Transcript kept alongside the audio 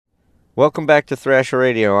Welcome back to Thrasher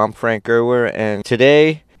Radio. I'm Frank Gerwer, and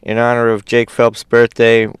today, in honor of Jake Phelps'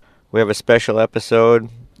 birthday, we have a special episode,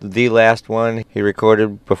 the last one he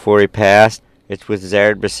recorded before he passed. It's with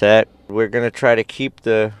Zared Bissett. We're going to try to keep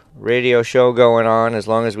the radio show going on as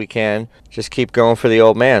long as we can. Just keep going for the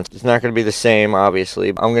old man. It's not going to be the same, obviously.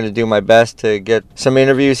 I'm going to do my best to get some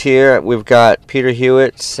interviews here. We've got Peter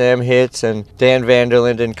Hewitt, Sam Hitz, and Dan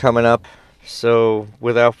Vanderlinden coming up. So,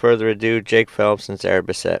 without further ado, Jake Phelps and Zared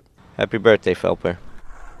Bissett. Happy birthday, Phelper.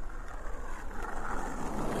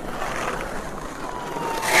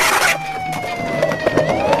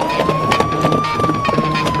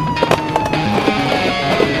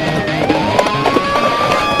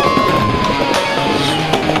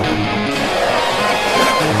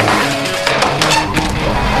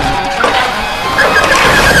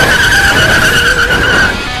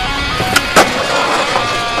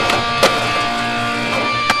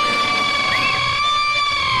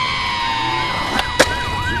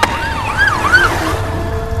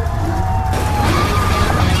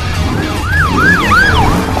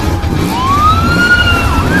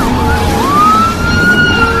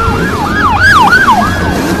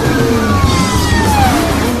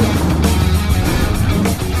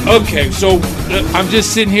 Okay, so I'm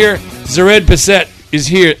just sitting here. Zared Bissett is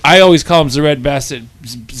here. I always call him Zared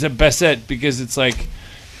Bissett because it's like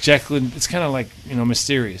Jekyll. It's kind of like,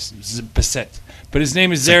 mysterious. Bissett. But his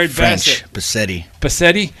name is Zared Bissett. Bassetti.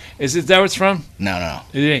 Bassetti? Is that where it's from? No.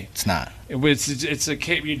 It ain't. It's not. It's a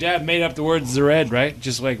your dad made up the word Zared, right?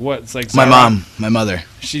 Just like what? It's like my mom, my mother.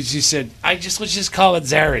 She said, let's just call it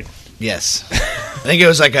Zared. Yes. I think it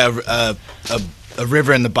was like a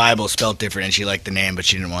river in the Bible spelled different, and she liked the name, but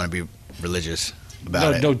she didn't want to be religious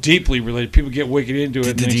about it. No, deeply related. People get wicked into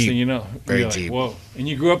it. Next thing you know, very like, deep. Whoa! And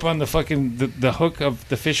you grew up on the fucking the hook of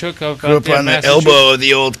the fish hook of. Grew up on the elbow of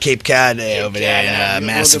the old Cape Cod over there in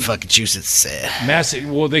Massachusetts.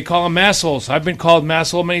 Well, they call them massholes. I've been called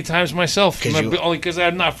masshole many times myself. Only because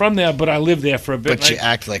I'm not from there, but I lived there for a bit. But you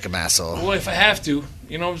act like a masshole. Well, if I have to.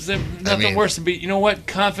 There's nothing worse than be. You know what?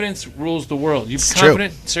 Confidence rules the world. You it's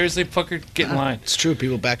confident? True. Seriously, fucker, get in line. It's true.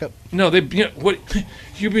 People back up. No, what?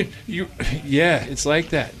 Yeah, it's like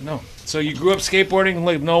that. No. So you grew up skateboarding in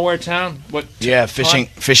like nowhere town? What? Yeah,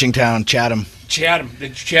 fishing town, Chatham. Chatham.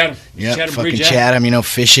 Yeah, Chatham fucking Bridge, Chatham.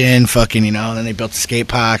 Fishing, fucking, and then they built the skate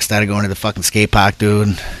park. Started going to the fucking skate park,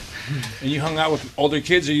 dude. And you hung out with older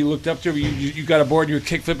kids, or you looked up to? You got aboard? You were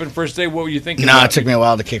kickflipping first day. What were you thinking? No, it took me a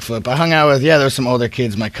while to kickflip. I hung out with there was some older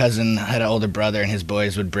kids. My cousin had an older brother, and his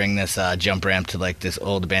boys would bring this jump ramp to like this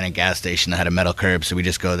old abandoned gas station that had a metal curb. So we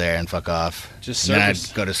just go there and fuck off. Just and then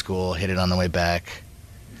surface. I'd go to school, hit it on the way back.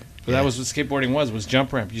 But that was what skateboarding was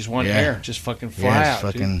jump ramp. You just want air, just fucking fly out.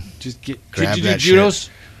 Fucking just get. Grab Did you do that judos?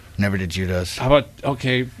 Shit. Never did judos. How about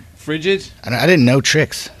frigid? I didn't know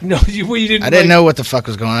tricks. No, you didn't. I didn't know what the fuck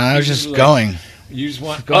was going on. I was just going. You just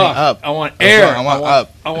want going up. I want air. I want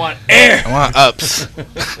up. I want air. I want ups.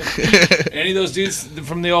 Any of those dudes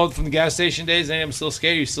from the gas station days? Any of them still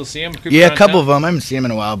skate? You still see them? Yeah, a couple of them. I haven't seen them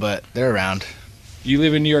in a while, but they're around. You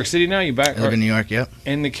live in New York City now? You back? I live in New York. Yep.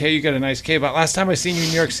 And the K, you got a nice K. But last time I seen you in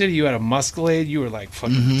New York City, you had a Muscalade. You were like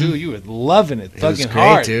fucking dude. You were loving it, thugging it was great,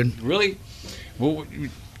 hard, dude. Really? Well,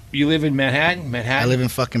 you live in Manhattan? I live in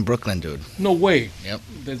fucking Brooklyn, dude. No way. Yep.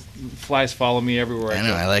 The flies follow me everywhere. I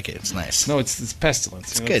know. I like it. It's nice. No, it's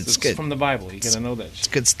pestilence. It's good. It's good. From the Bible. You gotta know that. It's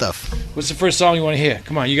good stuff. What's the first song you want to hear?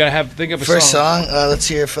 Come on, you gotta think of a first song. Let's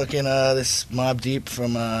hear fucking this Mobb Deep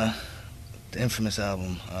from the infamous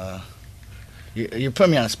album. You're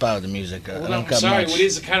putting me on a spot with the music. I'm sorry. What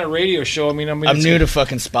is the kind of radio show? I'm new to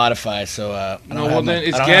fucking Spotify, so I don't have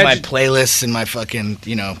my playlists and my fucking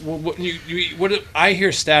What I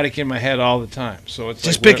hear static in my head all the time. So it's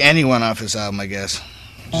just pick anyone off this album, I guess.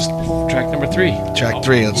 Just track number 3. Track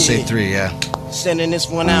 3. Let's say 3. Yeah. Sending this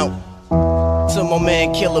one out to my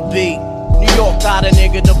man Killer B. New York got a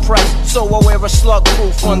nigga depressed, so I wear a slug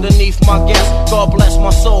proof underneath my guest. God bless my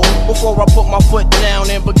soul before I put my foot down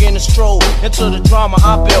and begin to stroll into the drama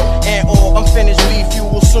I built. And all unfinished beef, you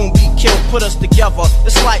will soon be killed. Put us together,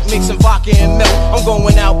 it's like mixing vodka and milk. I'm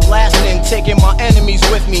going out blasting, taking my enemies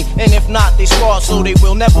with me. And if not, they scarred so they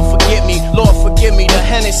will never forget me. Lord forgive me, the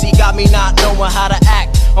Hennessy got me not knowing how to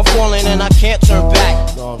act. I'm falling and I can't turn back.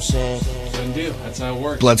 You know what I'm saying? That's how it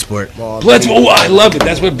works. Bloodsport. Bloodsport. Oh, I love it.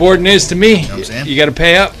 That's what boarding is to me. You know what I'm saying? You got to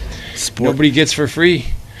pay up. Sport. Nobody gets for free.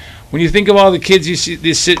 When you think of all the kids you see,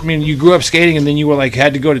 you grew up skating and then you were like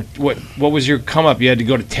had to go to what was your come up? You had to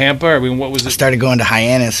go to Tampa. I mean, what was it? I started going to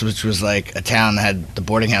Hyannis, which was like a town that had the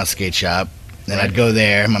boarding house skate shop. Then I'd go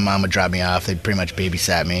there. My mom would drop me off. They'd pretty much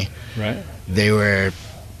babysat me. Right. They were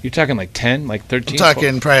You're talking like 10, like 13? I'm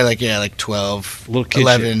talking probably like 12, Little kid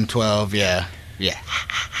 11, 12, yeah.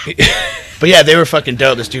 But yeah, they were fucking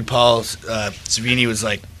dope. This dude Paul Savini was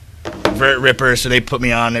like vert ripper, so they put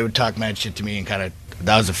me on. They would talk mad shit to me, and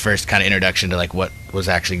that was the first kind of introduction to like what was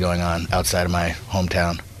actually going on outside of my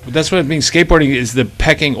hometown. But that's what I mean. Skateboarding is the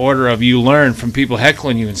pecking order of you learn from people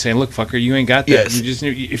heckling you and saying, "Look, fucker, you ain't got that." Yes. You just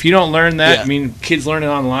if you don't learn that, Yeah. I mean, kids learn it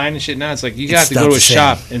online and shit now. It's like you got It's to go not to a the same.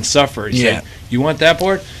 shop and suffer. You Yeah. say, you want that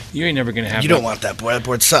board? You ain't never gonna have. You don't want that board. That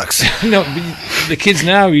board sucks. No, but the kids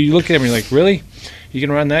now, you look at them, and you're like, really? You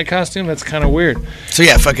can run that costume? That's kind of weird. So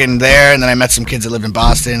yeah, fucking there, and then I met some kids that lived in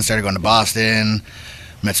Boston. Started going to Boston.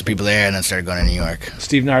 Met some people there, and then started going to New York.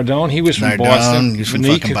 Steve Nardone, he was from Nardone, Boston. he was from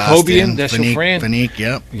Vanique fucking Jacobian, Boston. that's your friend. Vanique,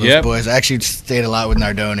 yep. Those Yep. boys. I actually stayed a lot with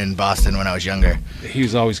Nardone in Boston when I was younger. He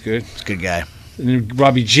was always good. He's a good guy. And then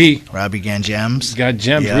Robbie G. Robbie Ganjams. Got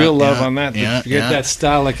gems, Yeah, real love yeah, on that. yeah, Forget yeah. that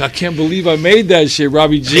style. Like, I can't believe I made that shit.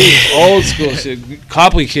 Robbie G. Old school shit.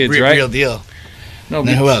 Copley kids, right? Real deal. No, And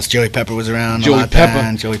then who else? Joey Pepper was around. a Joey lot Pepper.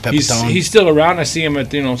 then. Joey Peppertone. He's still around. I see him at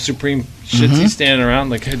Supreme shits. He's standing around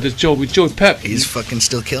like this Joey Pep. He's fucking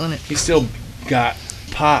still killing it. He still got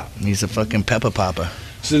pop. He's a fucking Peppa Papa.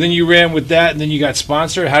 So then you ran with that, and then you got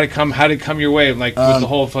sponsored. How did it come your way? Like with the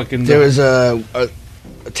whole fucking. There was a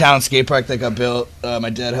town skate park that got built. My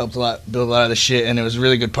dad helped build a lot of the shit, and it was a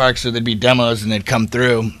really good park. So there'd be demos, and they'd come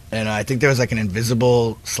through. And I think there was like an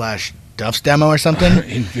Invisible / Duff's demo or something.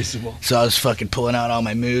 Invisible. So I was fucking pulling out all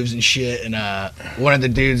my moves and shit. And one of the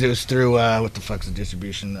dudes, it was through what the fuck's the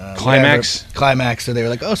distribution? Climax? Whatever. Climax. So they were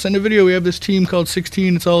like, "Oh, send a video. We have this team called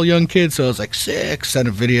 16. It's all young kids." So I was like, "Sick." Sent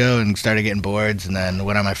a video and started getting boards. And then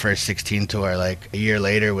went on my first 16 tour like a year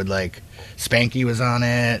later with like Spanky was on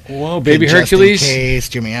it. Whoa, Baby Just Hercules. in Case,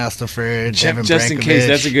 Jimmy Astleford, Devin Just in Brankovich. case,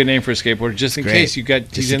 that's a good name for a skateboarder. Just in Great. case you got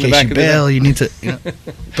Just he's in in the case back you of the bail, you need to. You know.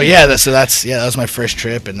 But yeah, that was my first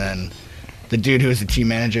trip, and then the dude who was the team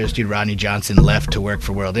manager, this dude Rodney Johnson, left to work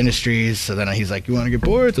for World Industries. So then he's like, "You want to get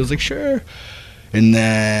boards?" I was like, "Sure." And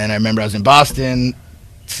then I remember I was in Boston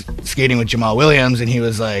skating with Jamal Williams, and he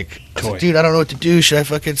was like, "Dude, I don't know what to do. Should I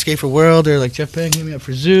fucking skate for World or like Jeff Bang hit me up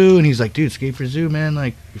for Zoo?" And he's like, "Dude, skate for Zoo, man.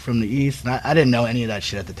 Like you're from the East." And I didn't know any of that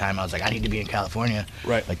shit at the time. I was like, "I need to be in California."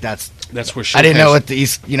 Right. Like that's That's where I didn't know Showcase- what the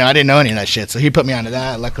East, I didn't know any of that shit. So he put me onto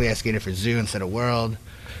that. Luckily, I skated for Zoo instead of World.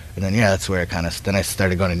 And then, that's where then I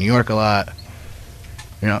started going to New York a lot.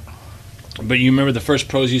 But you remember the first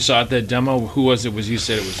pros you saw at that demo? Who was it? You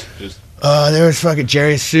said it was There was fucking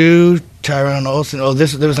Jerry Sue, Tyrone Olsen.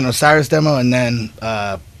 There was an Osiris demo, and then,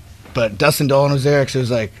 but Dustin Dolan was there because it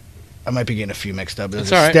was like, I might be getting a few mixed up. There was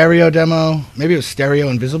That's all a right. Stereo demo. Maybe it was Stereo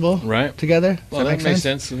and Visible right. together. Does Well, that make makes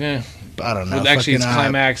sense? sense. Yeah. But I don't know. Well, actually, it's Fucking,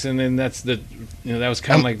 Climax, and then that's the that was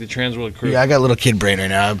kind of like the Transworld crew. Yeah, I got a little kid brain right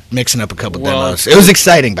now. I'm mixing up a couple Well, demos. It was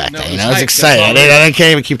exciting back no, then. it was It was hype. exciting. That's all I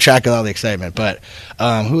can't even keep track of all the excitement. But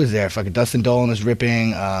who was there? Fucking Dustin Dolan was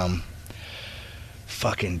ripping.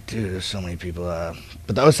 Fucking dude, there's so many people.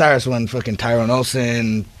 But the Osiris one, fucking Tyrone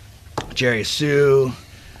Olsen, Jerry Sue,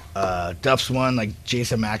 Duff's one, like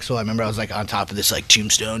Jason Maxwell. I remember I was like on top of this like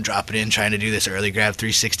tombstone, dropping in, trying to do this early grab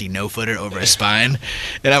 360 no footer over a spine,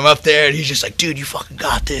 and I'm up there, and he's just like, "Dude, you fucking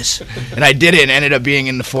got this," and I did it, and ended up being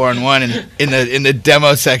in the 4-on-1 and in the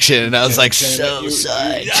demo section, and I was like so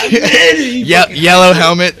psyched. Yellow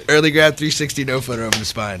helmet, early grab 360 no footer over the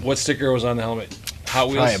spine. What sticker was on the helmet? Hot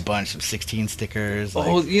Wheels. Probably a bunch of 16 stickers. Like,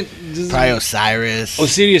 Oh, probably Osiris.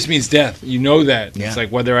 Osiris means death. You know that. Yeah. It's like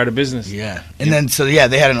why they're out of business. Yeah. And then, so yeah,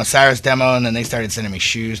 they had an Osiris demo, and then they started sending me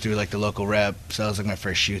shoes through like the local rep. So that was like my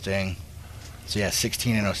first shoe thing. So yeah,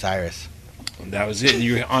 16 and Osiris. That was it. And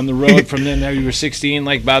you were on the road from then. Now you were 16,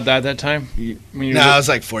 like about that time. You No, I was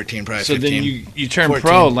like 14, probably so 15. then you turned 14.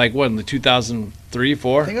 pro like what in the 2003,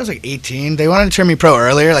 4? I think I was like 18. They wanted to turn me pro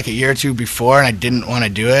earlier, like a year or two before, and I didn't want to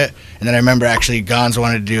do it. And then I remember actually Gons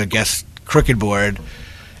wanted to do a guest crooked board,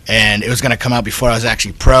 and it was going to come out before I was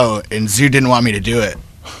actually pro, and Zoo didn't want me to do it.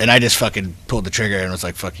 And I just fucking pulled the trigger and was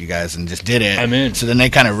like, "Fuck you guys," and just did it. I'm in. So then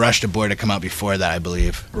they kind of rushed a board to come out before that, I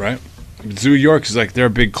believe. Right. Zoo York is like they're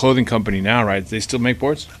a big clothing company now, right? They still make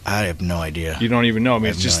boards? I have no idea. You don't even know. I mean, I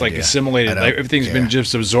it's have just no like idea. assimilated. I don't Like, everything's been care.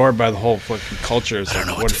 just absorbed by the whole fucking culture. It's I don't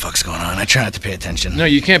know like, what the fuck's going on. I try not to pay attention. No,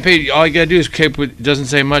 you can't pay. All you gotta do is keep. It doesn't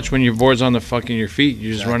say much when your board's on the fucking your feet.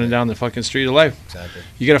 You're just Exactly. running down the fucking street of life. Exactly.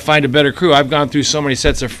 You gotta find a better crew. I've gone through so many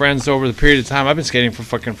sets of friends over the period of time. I've been skating for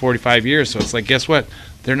fucking 45 years. So it's like, guess what?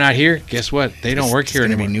 They're not here. Guess what? They don't work here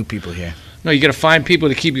There's anymore. gonna be new people here. No, you gotta find people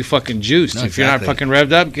to keep you fucking juiced. No, If you're not exactly. fucking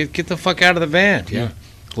revved up, get the fuck out of the van. Yeah.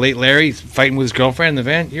 Late Larry fighting with his girlfriend in the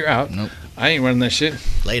van, you're out. Nope. I ain't running that shit.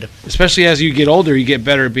 Later. Especially as you get older, you get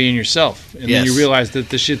better at being yourself. And then Yes. you realize that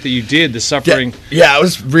the shit that you did, the suffering. Yeah, I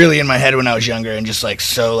was really in my head when I was younger and just like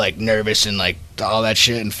so like nervous and like all that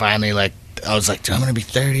shit. And finally, like I was like, I'm gonna be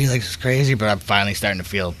 30. Like this is crazy, but I'm finally starting to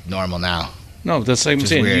feel normal now. No, that's like I'm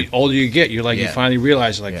Just saying. weird. The older you get, you're like, you Yeah. finally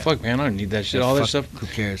realize, you're like, Yeah. fuck, man, I don't need that shit, all that stuff. Who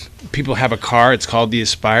cares? People have a car. It's called the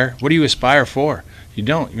Aspire. What do you aspire for? You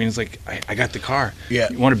don't. I mean, it's like, I got the car. Yeah.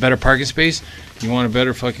 You want a better parking space? You want a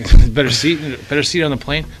better fucking, better seat on the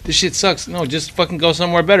plane? This shit sucks. No, just fucking go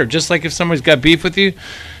somewhere better. Just like if somebody's got beef with you,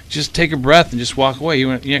 just take a breath and just walk away.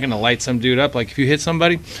 You're not gonna light some dude up. Like if you hit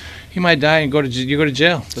somebody, he might die and you go to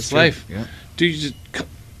jail. That's life. Yeah. Dude, you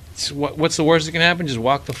just, what's the worst that can happen? Just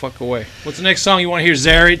walk the fuck away. What's the next song you want to hear,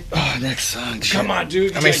 Zared? Oh, next song. Shit. Come on,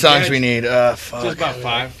 dude. How many songs we need? Fuck. Just about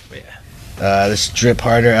 5. This Drip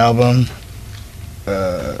Harder album.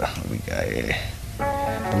 What we got here?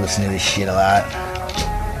 I listen to this shit a lot.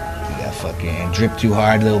 We got fucking Drip Too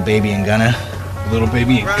Hard, Little Baby and Gunna. Little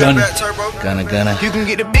Baby and Gunna. Gunna. You can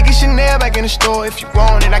get the biggest Chanel back in the store if you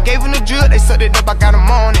want it. I gave them the drill, they sucked it up, I got them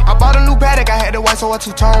on it. I bought a new Patek, I had the white, so I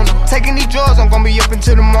two-toned it. Taking these drugs, I'm gonna be up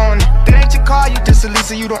until the morning. That ain't your car, you just a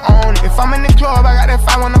Lisa, you don't own it. If I'm in the club, I got that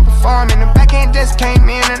 5 when I'm performing. The backhand just came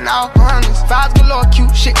in and all hundreds. Vibes galore,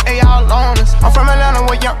 cute shit, they all on us. I'm from Atlanta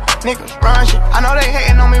where young niggas run shit. I know they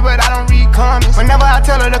hating on me, but I don't read comments. Whenever I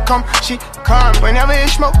tell her to come, she come. Whenever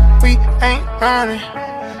it's smoke, we ain't running.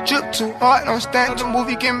 Drip too hard, don't stand, the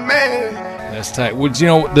movie get mad. That's tight. Well, you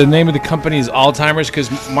know, the name of the company is Alzheimer's because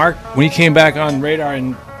Mark, when he came back on Radar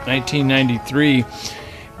in 1993,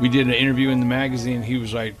 we did an interview in the magazine. He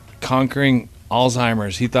was like conquering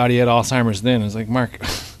Alzheimer's. He thought he had Alzheimer's then. I was like, Mark. But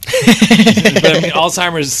I mean,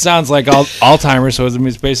 Alzheimer's sounds like Alzheimer's, so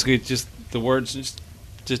it's basically just the words,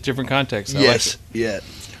 just different context. I like it. Yeah.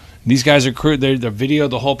 These guys are crew. They're the video,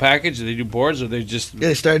 the whole package. Do they do boards, or they just? Yeah,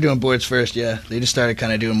 they started doing boards first, yeah. They just started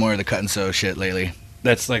kind of doing more of the cut and sew shit lately.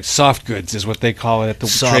 That's like soft goods, is what they call it at the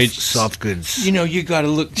trade. Soft goods. You know, you gotta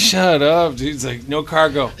look. Shut up, dude. It's like no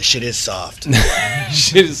cargo. The shit is soft.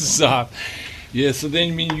 Shit is soft. Yeah. So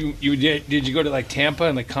then, I mean, you did you go to like Tampa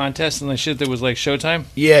and the contest and the shit that was like Showtime?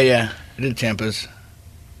 Yeah. I did Tampa's.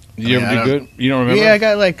 Did you ever do good? You don't remember? Yeah, I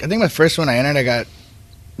got I think my first one I entered, I got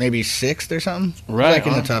maybe 6th or something. Right. Like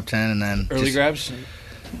in the on. top 10 and then. Early grabs.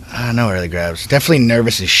 No early grabs. Definitely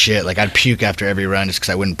nervous as shit. Like I'd puke after every run just because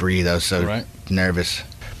I wouldn't breathe. I was so Right. nervous.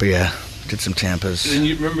 But yeah, did some Tampa's. And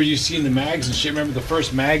you remember you seen the mags and shit. Remember the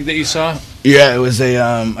first mag that you saw? Yeah, it was I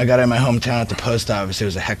got it in my hometown at the post office. It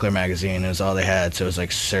was a Heckler magazine. It was all they had. So it was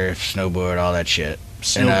like surf, snowboard, all that shit.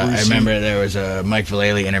 And I remember there was a Mike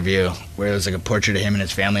Vallely interview where it was like a portrait of him and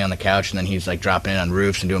his family on the couch, and then he's like dropping in on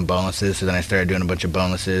roofs and doing bonuses. So then I started doing a bunch of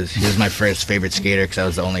bonuses. He was my first favorite skater because I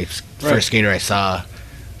was the only first skater I saw.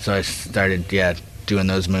 So I started, doing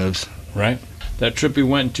those moves. Right. That trip we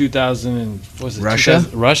went in 2000 and what was it? Russia?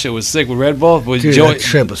 2000? Russia was sick with Red Bull. With Dude, Joey, that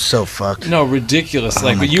trip was so fucked. No, ridiculous. Oh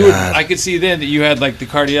Like, my but you would, God. I could see then that you had like the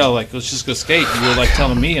cardiel, like let's just go skate. You were like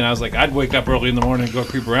telling me, and I was like, I'd wake up early in the morning and go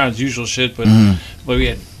creep around, usual shit. But but we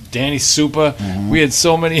had Danny Supa, we had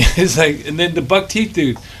so many. It's like, and then the buck teeth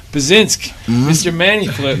dude, Bazinsk, Mr. Manny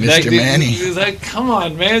flip, Mr. Like, Manny. He was like, come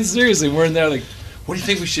on, man, seriously. We're in there like, what do you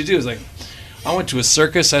think we should do? It's like, I went to a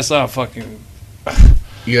circus. I saw a fucking.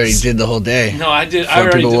 You already did the whole day. No, I did. I Before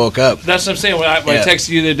already people did. woke up. That's what I'm saying. When I texted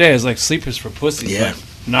you the other day, I was like, "Sleep is for pussies." Yeah.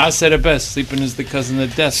 But Nas said it best. Sleeping is the cousin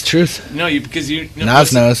of death. It's truth. No, because you.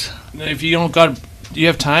 Nas knows. If you don't got, you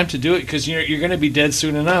have time to do it because you're going to be dead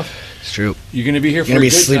soon enough. It's true. You're going to be here for You're a going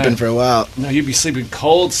good to be sleeping time. for a while. No, you'd be sleeping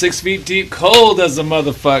cold, 6 feet deep, cold as a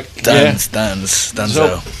motherfucker.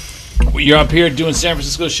 Dunzo. You're up here doing San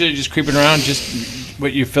Francisco shit, just creeping around, just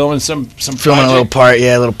what you're filming some Filming a little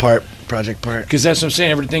part, project part. Because that's what I'm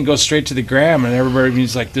saying. Everything goes straight to the gram, and everybody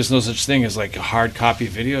means like there's no such thing as like a hard copy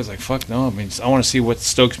video. It's like fuck no. I mean, I want to see what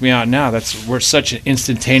stokes me out now. We're such an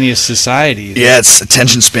instantaneous society. Yeah, its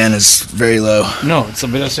attention span is very low. No, it's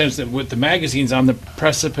but I'm saying that with the magazines on the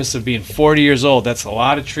precipice of being 40 years old. That's a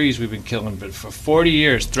lot of trees we've been killing. But for 40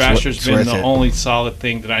 years, Thrasher's It's been worth the it. only solid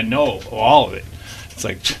thing that I know of all of it. It's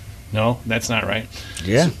like no, that's not right.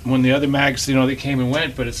 Yeah. So when the other mags, they came and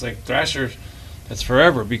went, but it's like Thrasher. That's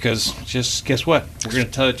forever because just guess what? We're gonna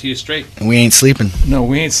tell it to you straight. And we ain't sleeping. No,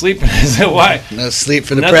 we ain't sleeping. Is that why? No sleep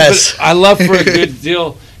for the Nothing press. but- I love for a good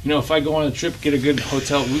deal. If I go on a trip, get a good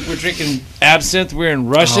hotel. We're drinking absinthe. We're in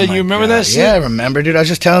Russia. Oh my You remember God. that shit? Yeah, I remember, dude. I was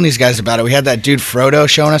just telling these guys about it. We had that dude Frodo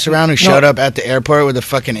showing us around who showed up at the airport with a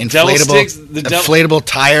fucking Devil sticks, the devil- inflatable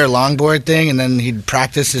tire longboard thing, and then he'd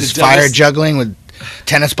practice his The devil fire s- juggling with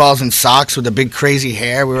tennis balls and socks with the big crazy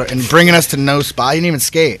hair. And bringing us to no spot. You didn't even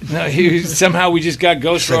skate. No, somehow we just got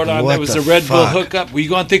Ghost It's like, Road on. what That was the a Red Bull fuck? hookup. Were you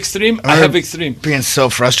going to Extreme? I remember have Extreme. Being so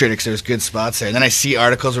frustrated because there was good spots there. And then I see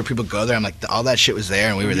articles where people go there. I'm like, all that shit was there,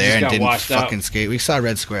 and we were We there just and got didn't washed out. fucking skate. We saw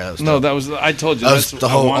Red Square. That was No, dope. that was. I told you. That was that's the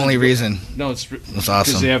I whole wanted only to go. reason. No, it's That's because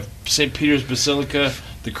awesome. they have St. Peter's Basilica,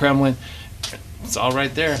 the Kremlin. It's all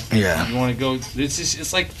right there. Yeah. You want to go?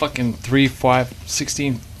 It's like fucking 3, 5,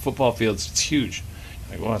 16 football fields. It's huge.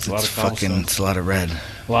 Like, well, it's a lot of cobblestone. It's a lot of red.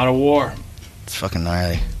 A lot of war. It's fucking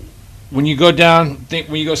gnarly. When you go down,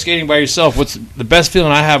 when you go skating by yourself, what's the best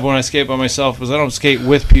feeling I have when I skate by myself is I don't skate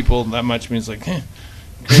with people that much. I mean, it's like,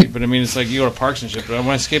 great, but I mean, it's like you go to parks and shit. But when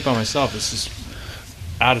I skate by myself, it's just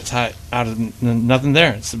out of nothing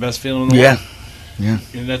there. It's the best feeling in the world. Yeah.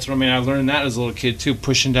 And that's what I mean. I learned that as a little kid too,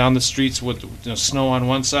 pushing down the streets with snow on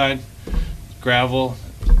one side, gravel,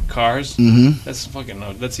 cars. Mm-hmm. That's fucking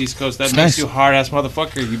no. That's East Coast. That It's makes nice. you a hard ass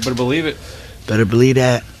motherfucker. You better believe it. Better believe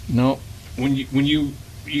that. No, when you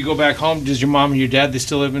go back home, does your mom and your dad they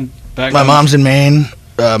still live in back? My home? mom's in Maine.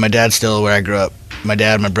 My dad's still where I grew up. My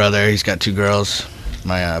dad, my brother, he's got 2 girls.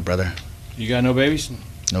 My brother. You got no babies?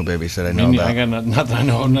 No babies that I I know mean, about. I got nothing. I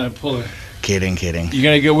know. I'm not a puller. Kidding. You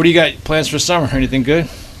gonna go? What do you got plans for summer? Anything good?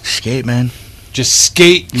 Skate, man. Just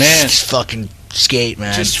skate, man. Just fucking skate,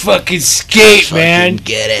 man. Just fucking skate, Fucking man.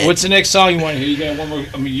 get it. What's the next song you want to hear? You got one more?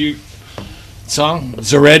 I mean, song?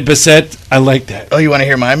 Zared Bassett. I like that. Oh, you want to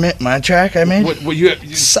hear my track I made? What you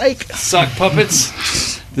Psych. Sock Puppets?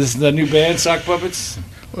 This is the new band, Sock Puppets.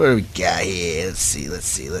 What do we got here? Let's see.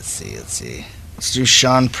 Let's do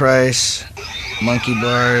Sean Price, Monkey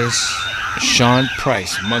Bars. Sean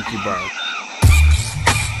Price, Monkey Bar.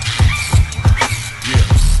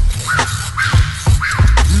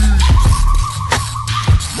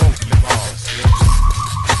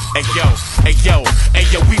 Hey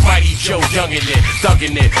yo, we mighty Joe Youngin' it,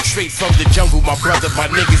 thuggin' it. Straight from the jungle, my brother, my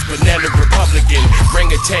niggas, banana Republican.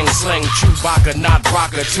 Ring-a-tang, slang, Chewbacca, not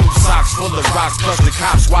Baka. 2 socks full of rocks, plus the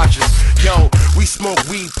cops watching. Yo, we smoke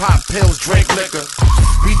weed, pop pills, drink liquor.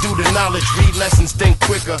 We do the knowledge, read lessons, think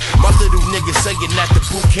quicker. My little nigga saying that the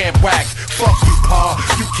boot camp whack. Fuck you, Pa,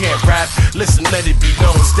 you can't rap. Listen, let it be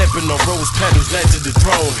known. Stepping on rose petals led to the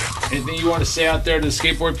throne. Anything you want to say out there to the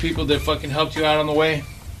skateboard people that fucking helped you out on the way?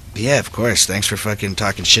 Yeah, of course. Thanks for fucking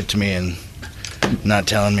talking shit to me and not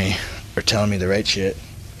telling me the right shit.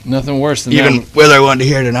 Nothing worse than Even that. whether I wanted to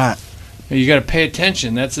hear it or not. You got to pay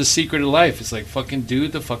attention. That's the secret of life. It's like fucking do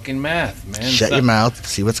the fucking math, man. Shut your mouth,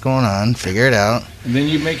 see what's going on, figure it out. And then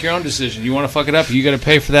you make your own decision. You want to fuck it up, you got to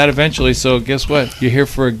pay for that eventually. So guess what? You're here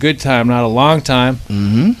for a good time, not a long time.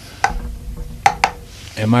 Mm-hmm.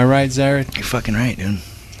 Am I right, Zared? You're fucking right, dude.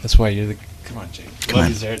 That's why you're the. Come on, Jake. Come Love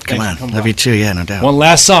on. you, Zared. Come Thanks on. for Love you too, yeah, no doubt. One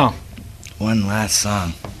last song. One last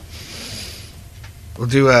song. We'll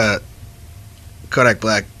do Kodak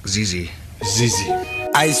Black, ZZ. ZZ.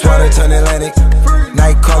 Ice water turn Atlantic.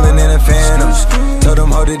 Night calling in a phantom. Told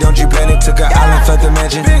them, hold it, don't you panic. Took an island, felt the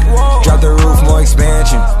mansion. Drop the roof, more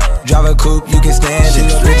expansion. Drive a coupe, you can stand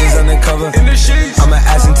it. Bitches undercover. I'm an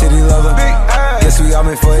ass and titty lover. Guess we all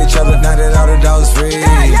meant for each other. Now that all the dogs free.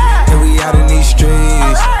 And we out in these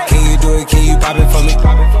streets. Can you do it? Can you pop it for me?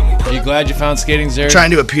 Are you glad you found skating, Zared?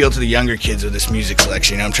 Trying to appeal to the younger kids with this music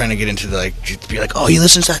selection. You know, I'm trying to get into the to be like, oh, you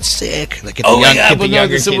listen to that sick. Like, get the, get the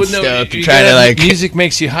younger kids stoked. you Try to gotta- like. music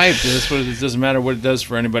makes you hyped. That's what it doesn't matter what it does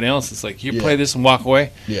for anybody else. It's like you play this and walk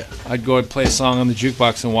away. Yeah. I'd go and play a song on the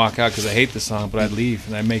jukebox and walk out because I hate the song, but I'd leave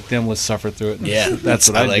and I make them let's suffer through it. Yeah, that's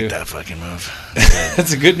what I like do. that fucking move.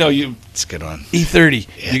 That's a good no. It's a good one. E30.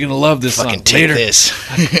 Yeah. You're gonna love this Fucking song take later. this.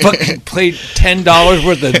 Fucking played $10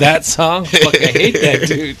 worth of that song. Fuck, I hate that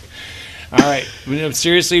dude. All right,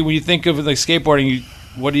 seriously, when you think of like skateboarding,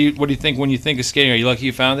 what do you think when you think of skating? Are you lucky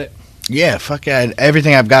you found it? Yeah, fuck yeah.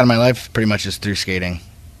 Everything I've got in my life pretty much is through skating.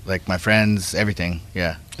 Like my friends, everything.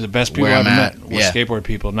 Yeah. The best people Where I've I'm met at, were yeah. skateboard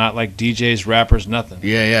people, not like DJs, rappers, nothing.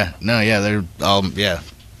 Yeah. No, yeah, they're all, yeah.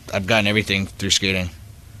 I've gotten everything through skating.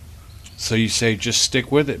 So you say just stick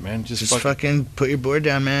with it, man. Just fucking put your board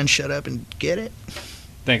down, man. Shut up and get it.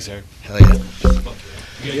 Thanks, Eric. Hell yeah.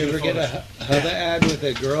 You ever get a other ad with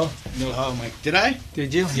a girl? No. Oh my, did I?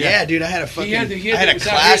 Did you? Yeah, dude, I had a fucking, he I had it a was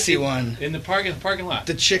out classy here one. in the parking lot.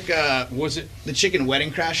 The chick, Was it? the chick in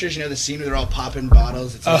Wedding Crashers, you know the scene where they're all popping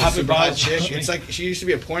bottles? It's Oh, like a popping super hot bottles. chick. It's like, she used to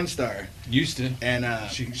be a porn star. Used to. And,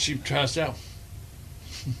 She trounced out.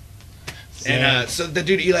 so the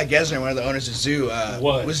dude Eli Gesner, one of the owners of Zoo,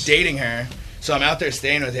 was dating her. So I'm out there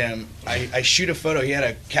staying with him. I shoot a photo. He had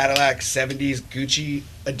a Cadillac 70s Gucci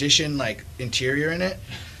edition like interior in it.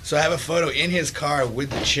 So I have a photo in his car with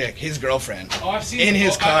the chick, his girlfriend. Oh, I've seen in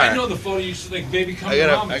his car. I know the photo. You should like, baby, come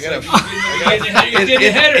home. I gotta. You're getting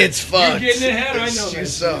ahead of her. It's fucked. You're getting ahead of her. I know.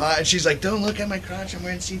 She's so hot, and she's like, "Don't look at my crotch. I'm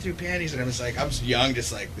wearing see-through panties." And I was like, I was young,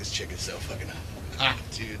 just like, this chick is so fucking hot,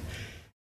 dude.